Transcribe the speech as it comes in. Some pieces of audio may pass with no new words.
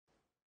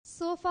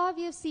So far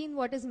we have seen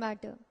what is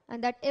matter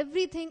and that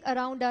everything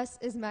around us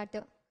is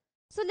matter.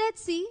 So let's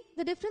see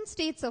the different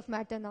states of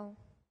matter now.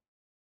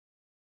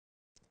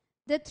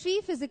 There are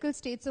three physical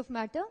states of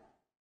matter.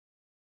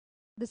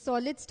 The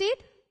solid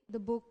state, the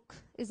book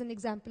is an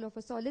example of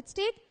a solid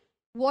state.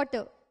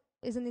 Water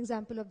is an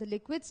example of the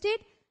liquid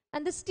state.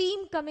 And the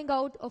steam coming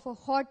out of a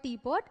hot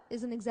teapot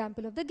is an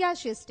example of the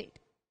gaseous state.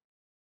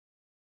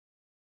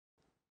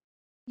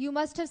 You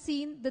must have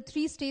seen the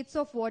three states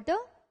of water.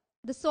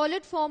 The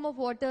solid form of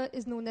water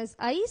is known as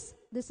ice.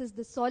 This is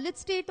the solid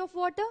state of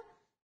water.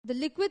 The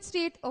liquid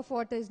state of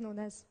water is known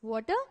as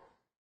water.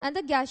 And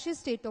the gaseous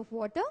state of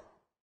water,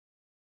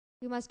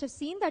 you must have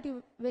seen that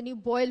when you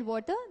boil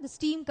water, the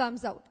steam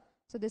comes out.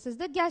 So this is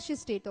the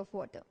gaseous state of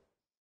water.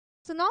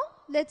 So now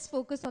let's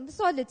focus on the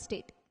solid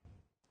state.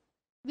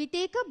 We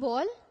take a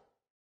ball.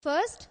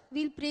 First,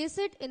 we'll place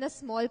it in a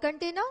small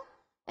container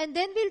and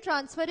then we'll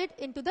transfer it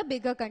into the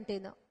bigger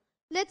container.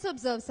 Let's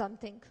observe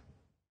something.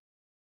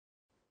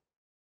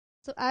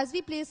 So as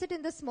we place it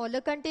in the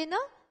smaller container,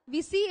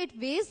 we see it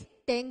weighs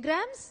 10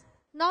 grams.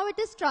 Now it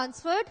is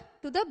transferred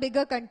to the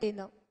bigger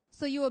container.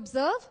 So you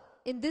observe,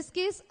 in this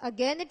case,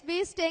 again it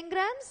weighs 10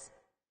 grams.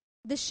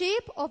 The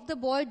shape of the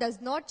ball does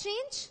not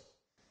change.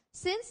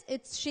 Since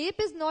its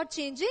shape is not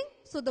changing,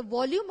 so the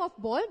volume of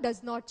ball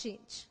does not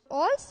change.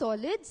 All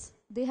solids,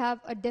 they have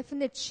a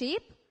definite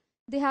shape,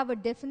 they have a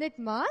definite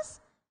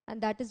mass,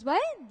 and that is why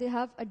they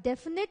have a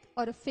definite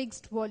or a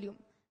fixed volume.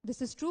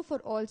 This is true for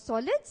all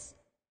solids.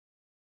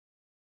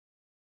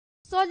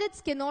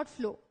 Solids cannot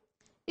flow.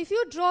 If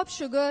you drop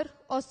sugar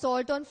or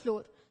salt on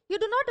floor, you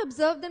do not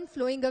observe them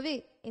flowing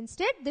away.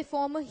 Instead, they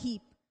form a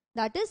heap.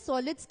 That is,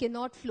 solids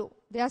cannot flow.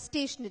 They are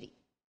stationary.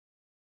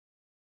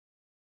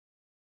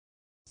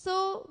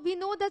 So we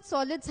know that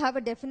solids have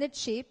a definite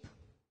shape.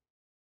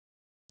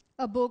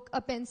 A book,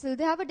 a pencil,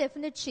 they have a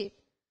definite shape.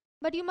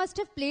 But you must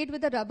have played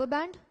with a rubber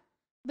band.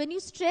 When you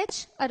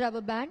stretch a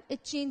rubber band,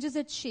 it changes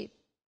its shape.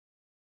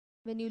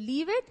 When you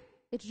leave it,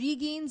 it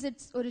regains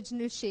its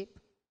original shape.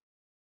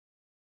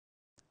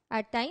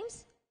 At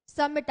times,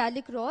 some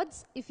metallic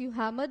rods, if you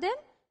hammer them,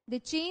 they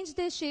change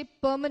their shape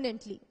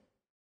permanently.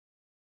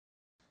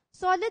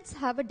 Solids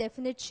have a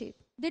definite shape.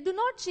 They do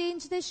not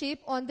change their shape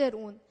on their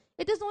own.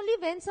 It is only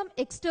when some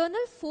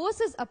external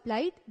force is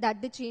applied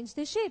that they change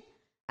their shape.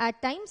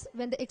 At times,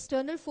 when the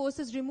external force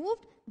is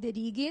removed, they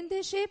regain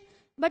their shape,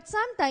 but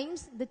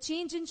sometimes the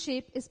change in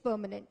shape is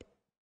permanent.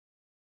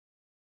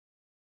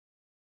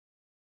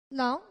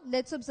 Now,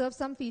 let's observe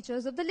some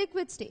features of the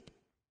liquid state.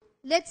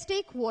 Let's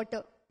take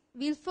water.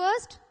 We'll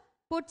first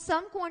put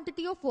some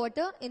quantity of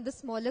water in the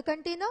smaller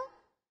container.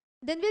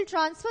 Then we'll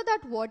transfer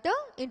that water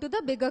into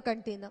the bigger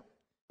container.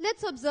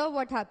 Let's observe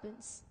what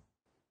happens.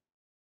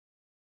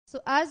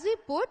 So as we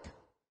put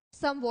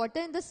some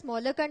water in the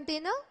smaller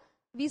container,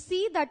 we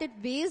see that it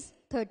weighs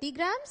 30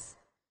 grams.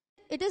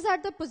 It is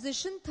at the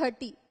position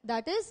 30.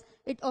 That is,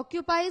 it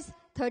occupies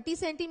 30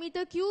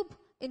 centimeter cube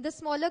in the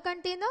smaller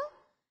container.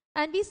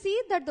 And we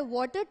see that the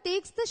water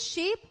takes the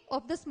shape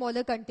of the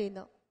smaller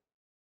container.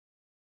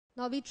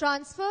 Now we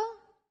transfer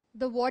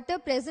the water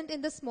present in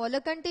the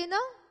smaller container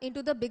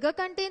into the bigger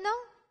container.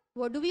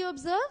 What do we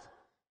observe?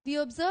 We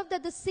observe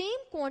that the same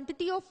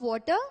quantity of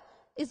water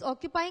is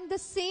occupying the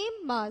same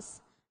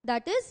mass.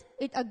 That is,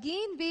 it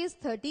again weighs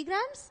 30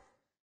 grams.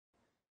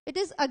 It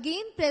is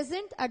again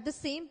present at the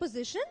same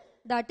position.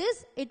 That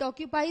is, it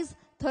occupies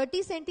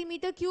 30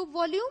 centimeter cube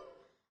volume.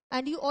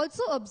 And you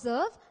also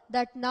observe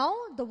that now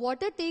the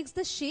water takes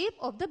the shape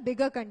of the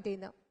bigger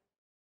container.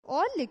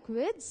 All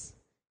liquids,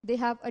 they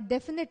have a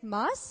definite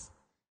mass,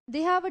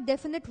 they have a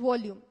definite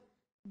volume,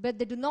 but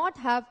they do not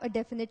have a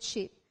definite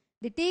shape.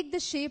 They take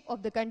the shape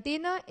of the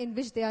container in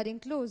which they are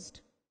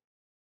enclosed.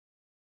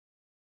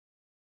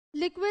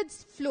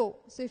 Liquids flow.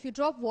 So if you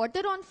drop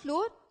water on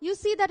floor, you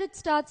see that it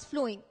starts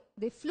flowing.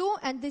 They flow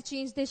and they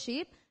change their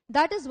shape.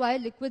 That is why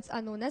liquids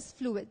are known as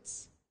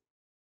fluids.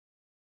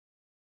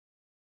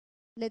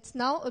 Let's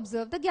now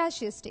observe the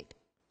gaseous state.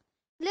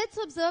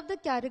 Let's observe the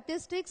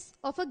characteristics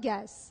of a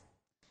gas.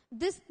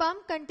 This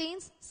pump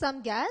contains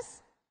some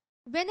gas.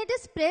 When it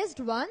is pressed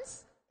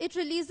once, it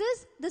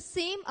releases the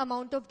same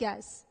amount of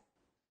gas.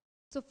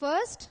 So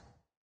first,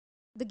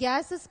 the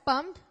gas is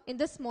pumped in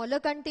the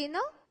smaller container.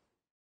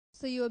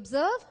 So you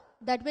observe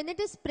that when it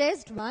is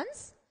pressed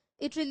once,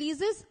 it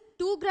releases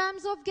 2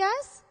 grams of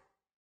gas.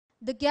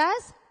 The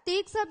gas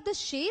takes up the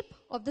shape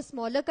of the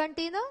smaller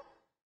container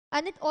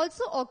and it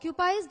also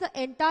occupies the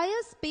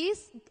entire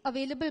space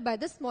available by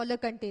the smaller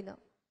container.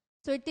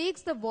 So it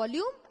takes the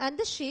volume and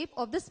the shape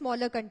of the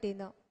smaller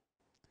container.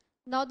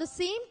 Now the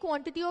same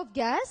quantity of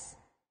gas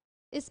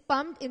is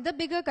pumped in the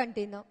bigger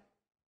container.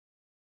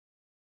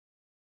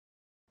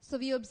 So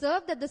we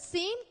observe that the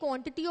same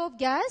quantity of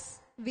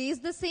gas weighs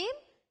the same.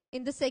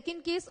 In the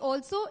second case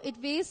also it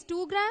weighs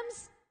 2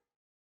 grams.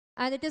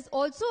 And it is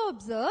also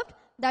observed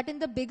that in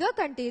the bigger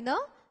container,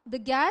 the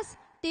gas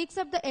takes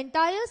up the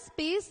entire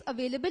space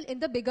available in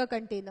the bigger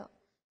container.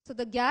 So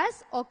the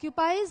gas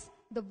occupies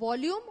the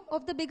volume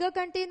of the bigger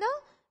container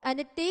and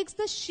it takes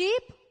the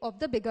shape of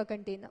the bigger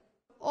container.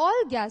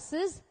 all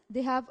gases,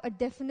 they have a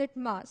definite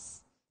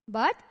mass,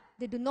 but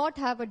they do not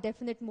have a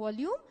definite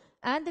volume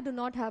and they do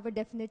not have a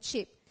definite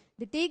shape.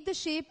 They take the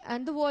shape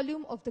and the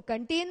volume of the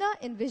container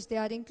in which they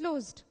are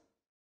enclosed.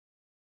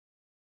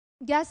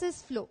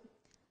 Gases flow.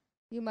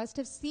 You must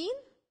have seen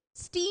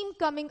steam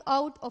coming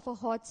out of a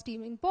hot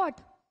steaming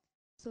pot.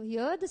 So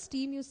here the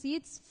steam, you see,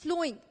 it's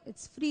flowing.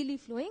 It's freely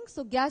flowing.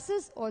 So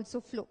gases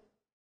also flow.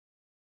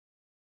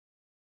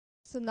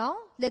 So now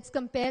let's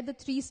compare the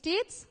three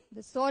states,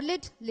 the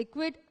solid,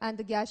 liquid and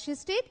the gaseous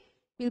state.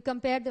 We'll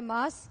compare the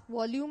mass,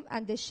 volume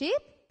and the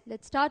shape.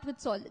 Let's start with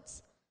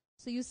solids.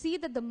 So you see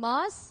that the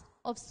mass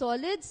of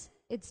solids,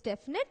 it's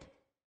definite.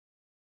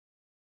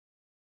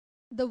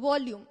 The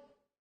volume.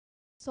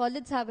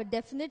 Solids have a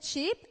definite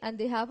shape and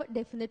they have a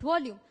definite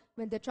volume.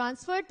 When they're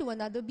transferred to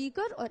another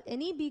beaker or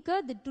any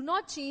beaker, they do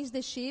not change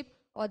the shape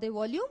or the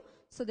volume.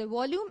 So the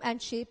volume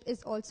and shape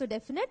is also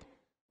definite.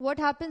 What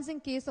happens in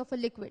case of a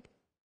liquid?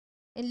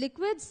 In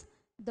liquids,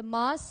 the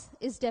mass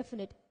is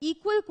definite.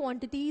 Equal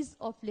quantities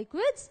of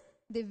liquids,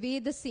 they weigh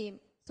the same.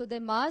 So their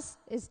mass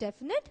is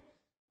definite.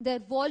 Their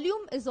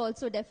volume is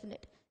also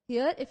definite.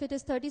 Here, if it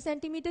is 30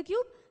 centimeter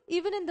cube,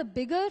 even in the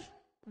bigger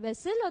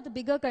vessel or the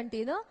bigger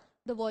container,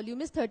 the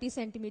volume is 30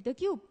 centimeter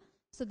cube.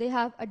 So they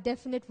have a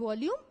definite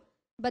volume,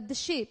 but the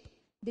shape,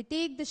 they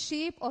take the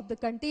shape of the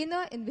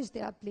container in which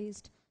they are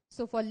placed.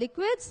 So for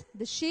liquids,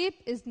 the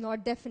shape is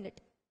not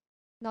definite.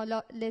 Now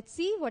let's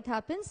see what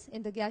happens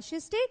in the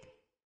gaseous state.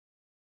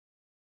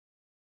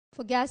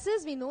 For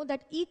gases, we know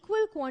that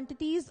equal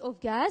quantities of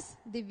gas,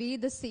 they weigh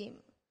the same.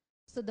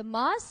 So the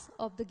mass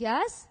of the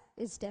gas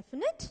is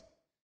definite,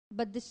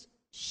 but the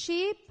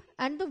shape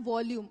and the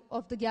volume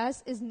of the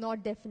gas is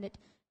not definite.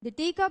 They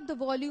take up the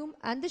volume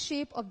and the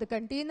shape of the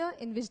container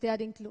in which they are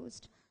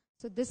enclosed.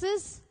 So this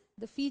is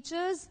the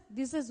features,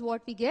 this is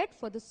what we get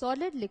for the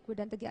solid, liquid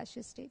and the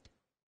gaseous state.